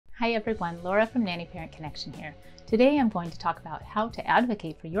Hi everyone, Laura from Nanny Parent Connection here. Today I'm going to talk about how to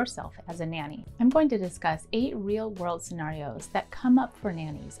advocate for yourself as a nanny. I'm going to discuss 8 real-world scenarios that come up for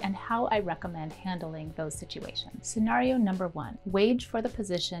nannies and how I recommend handling those situations. Scenario number 1, wage for the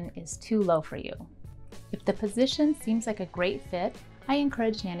position is too low for you. If the position seems like a great fit, I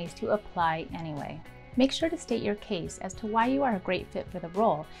encourage nannies to apply anyway. Make sure to state your case as to why you are a great fit for the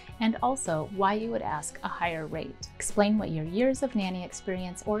role and also why you would ask a higher rate. Explain what your years of nanny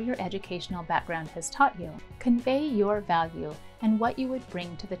experience or your educational background has taught you. Convey your value and what you would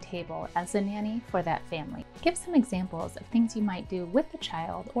bring to the table as a nanny for that family. Give some examples of things you might do with the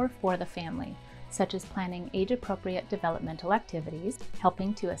child or for the family, such as planning age-appropriate developmental activities,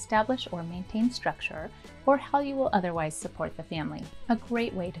 helping to establish or maintain structure, or how you will otherwise support the family. A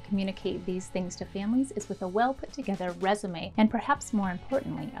great way to communicate these things to families is with a well-put-together resume and perhaps more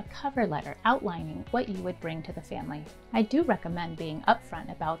importantly, a cover letter outlining what you would bring to the family. I do recommend being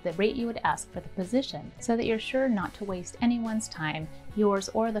upfront about the rate you would ask for the position so that you're sure not to waste anyone's time, yours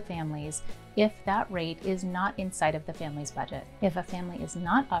or the family's, if that rate is not inside of the family's budget. If a family is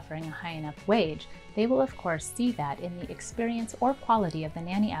not offering a high enough wage, they will of course see that in the experience or quality of the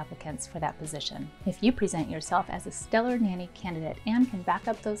nanny applicants for that position. If you present yourself as a stellar nanny candidate and can back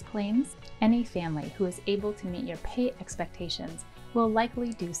up those claims, any family who is able to meet your pay expectations will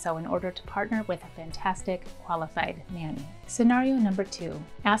likely do so in order to partner with a fantastic, qualified nanny. Scenario number 2,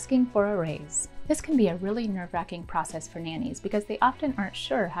 asking for a raise. This can be a really nerve-wracking process for nannies because they often aren't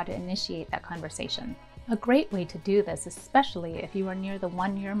sure how to initiate that conversation. A great way to do this, especially if you are near the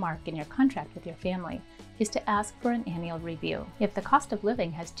 1-year mark in your contract with your family, is to ask for an annual review. If the cost of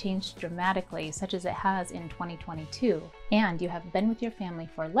living has changed dramatically, such as it has in 2022, and you have been with your family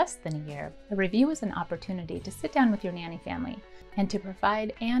for less than a year, a review is an opportunity to sit down with your nanny family and to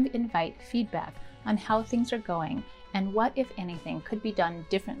provide and invite feedback on how things are going and what, if anything, could be done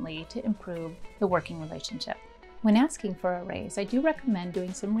differently to improve the working relationship. When asking for a raise, I do recommend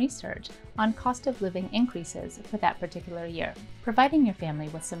doing some research on cost of living increases for that particular year. Providing your family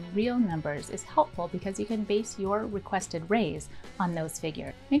with some real numbers is helpful because you can base your requested raise on those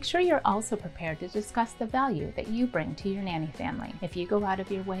figures. Make sure you're also prepared to discuss the value that you bring to your nanny family. If you go out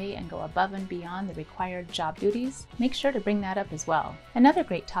of your way and go above and beyond the required job duties, make sure to bring that up as well. Another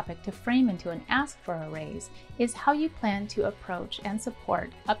great topic to frame into an ask for a raise is how you plan to approach and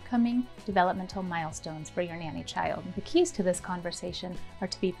support upcoming developmental milestones for your nanny child. The keys to this conversation are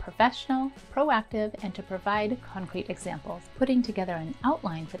to be professional, proactive, and to provide concrete examples. Putting together an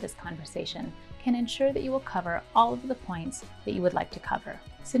outline for this conversation can ensure that you will cover all of the points that you would like to cover.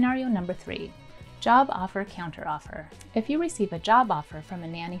 Scenario number 3, job offer counteroffer. If you receive a job offer from a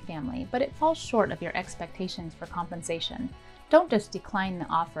nanny family, but it falls short of your expectations for compensation, don't just decline the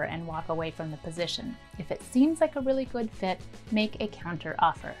offer and walk away from the position. If it seems like a really good fit, make a counter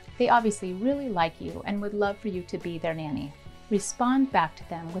offer. They obviously really like you and would love for you to be their nanny. Respond back to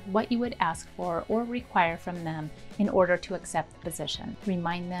them with what you would ask for or require from them in order to accept the position.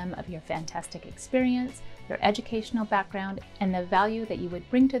 Remind them of your fantastic experience, your educational background, and the value that you would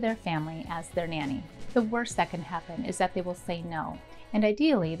bring to their family as their nanny. The worst that can happen is that they will say no, and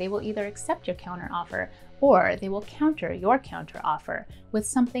ideally they will either accept your counteroffer or they will counter your counteroffer with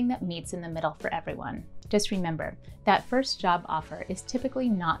something that meets in the middle for everyone. Just remember, that first job offer is typically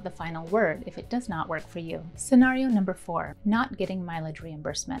not the final word if it does not work for you. Scenario number 4, not getting mileage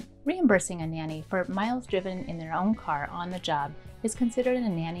reimbursement. Reimbursing a nanny for miles driven in their own car on the job is considered a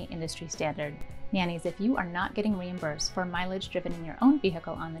nanny industry standard. Nannies, if you are not getting reimbursed for mileage driven in your own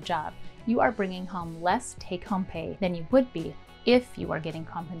vehicle on the job, you are bringing home less take-home pay than you would be if you are getting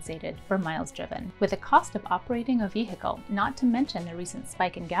compensated for miles driven. With the cost of operating a vehicle, not to mention the recent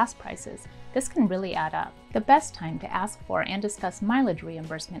spike in gas prices, this can really add up. The best time to ask for and discuss mileage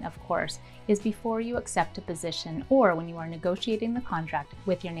reimbursement, of course, is before you accept a position or when you are negotiating the contract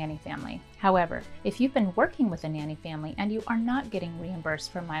with your nanny family. However, if you've been working with a nanny family and you are not getting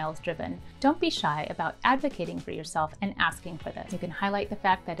reimbursed for miles driven, don't be shy about advocating for yourself and asking for this. You can highlight the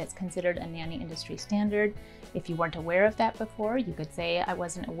fact that it's considered a nanny industry standard. If you weren't aware of that before, you could say, I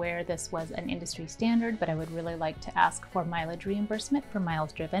wasn't aware this was an industry standard, but I would really like to ask for mileage reimbursement for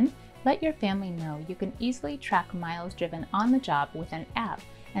miles driven. Let your family know you can easily track miles driven on the job with an app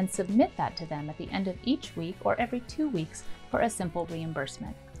and submit that to them at the end of each week or every 2 weeks for a simple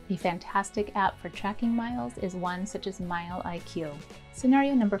reimbursement. A fantastic app for tracking miles is one such as Mile IQ.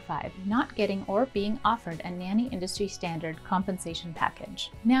 Scenario number 5, not getting or being offered a nanny industry standard compensation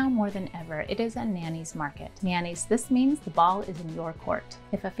package. Now more than ever, it is a nanny's market. Nannies, this means the ball is in your court.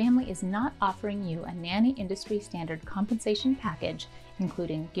 If a family is not offering you a nanny industry standard compensation package,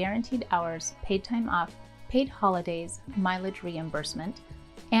 including guaranteed hours, paid time off, paid holidays, mileage reimbursement,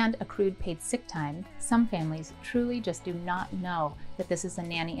 and accrued paid sick time, some families truly just do not know that this is a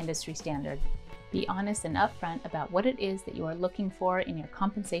nanny industry standard. Be honest and upfront about what it is that you are looking for in your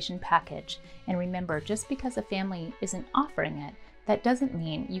compensation package. And remember, just because a family isn't offering it, that doesn't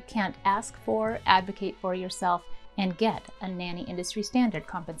mean you can't ask for, advocate for yourself, and get a nanny industry standard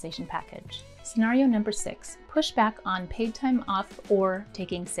compensation package. Scenario number 6, push back on paid time off or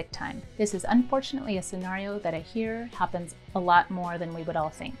taking sick time. This is unfortunately a scenario that I hear happens a lot more than we would all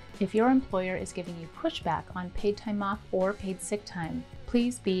think. If your employer is giving you pushback on paid time off or paid sick time,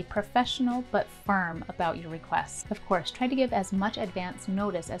 please be professional but firm about your requests. Of course, try to give as much advance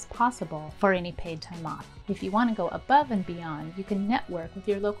notice as possible for any paid time off. If you want to go above and beyond, you can network with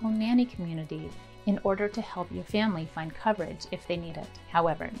your local nanny community in order to help your family find coverage if they need it.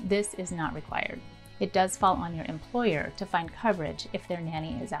 However, this is not required. It does fall on your employer to find coverage if their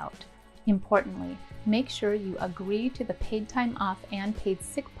nanny is out. Importantly, make sure you agree to the paid time off and paid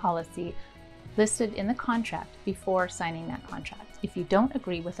sick policy listed in the contract before signing that contract. If you don't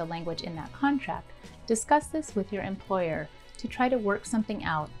agree with the language in that contract, discuss this with your employer to try to work something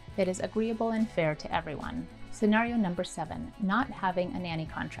out that is agreeable and fair to everyone. Scenario number 7, not having a nanny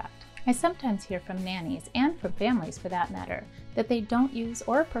contract. I sometimes hear from nannies, and from families for that matter, that they don't use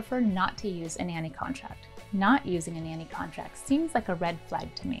or prefer not to use a nanny contract. Not using a nanny contract seems like a red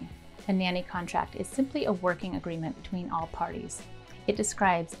flag to me. A nanny contract is simply a working agreement between all parties. It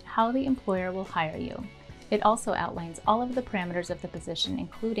describes how the employer will hire you. It also outlines all of the parameters of the position,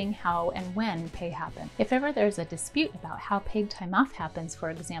 including how and when pay happens. If ever there's a dispute about how paid time off happens,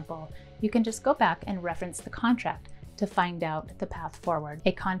 for example, you can just go back and reference the contract to find out the path forward.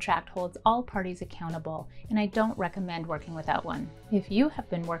 A contract holds all parties accountable, and I don't recommend working without one. If you have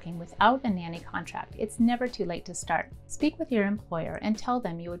been working without a nanny contract, it's never too late to start. Speak with your employer and tell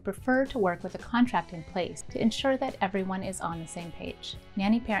them you would prefer to work with a contract in place to ensure that everyone is on the same page.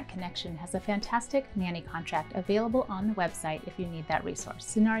 Nanny Parent Connection has a fantastic nanny contract available on the website if you need that resource.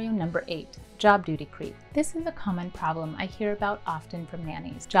 Scenario number 8, job duty creep. This is a common problem I hear about often from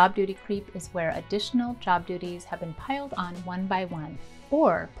nannies. Job duty creep is where additional job duties have been piled on one by one,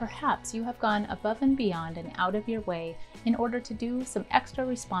 or perhaps you have gone above and beyond and out of your way in order to do some extra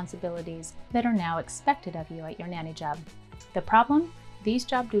responsibilities that are now expected of you at your nanny job. The problem? These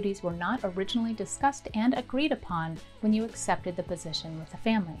job duties were not originally discussed and agreed upon when you accepted the position with the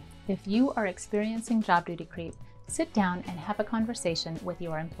family. If you are experiencing job duty creep, sit down and have a conversation with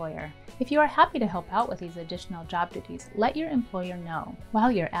your employer. If you are happy to help out with these additional job duties, let your employer know.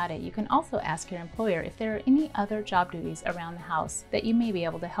 While you're at it, you can also ask your employer if there are any other job duties around the house that you may be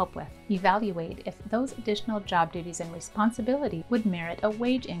able to help with. Evaluate if those additional job duties and responsibility would merit a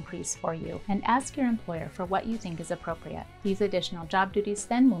wage increase for you, and ask your employer for what you think is appropriate. These additional job duties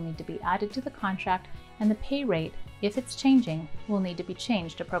then will need to be added to the contract, and the pay rate, if it's changing, will need to be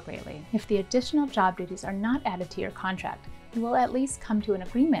changed appropriately. If the additional job duties are not added to your contract, you will at least come to an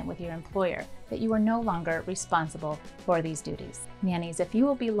agreement with your employer that you are no longer responsible for these duties. Nannies, if you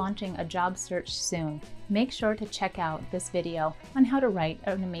will be launching a job search soon, make sure to check out this video on how to write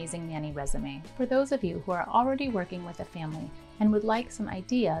an amazing nanny resume. For those of you who are already working with a family and would like some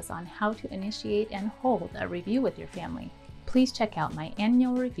ideas on how to initiate and hold a review with your family, please check out my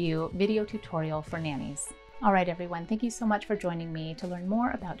annual review video tutorial for nannies. All right, everyone, thank you so much for joining me to learn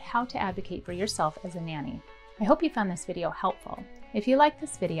more about how to advocate for yourself as a nanny. I hope you found this video helpful. If you like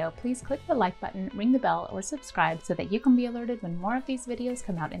this video, please click the like button, ring the bell, or subscribe so that you can be alerted when more of these videos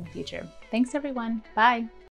come out in the future. Thanks, everyone. Bye.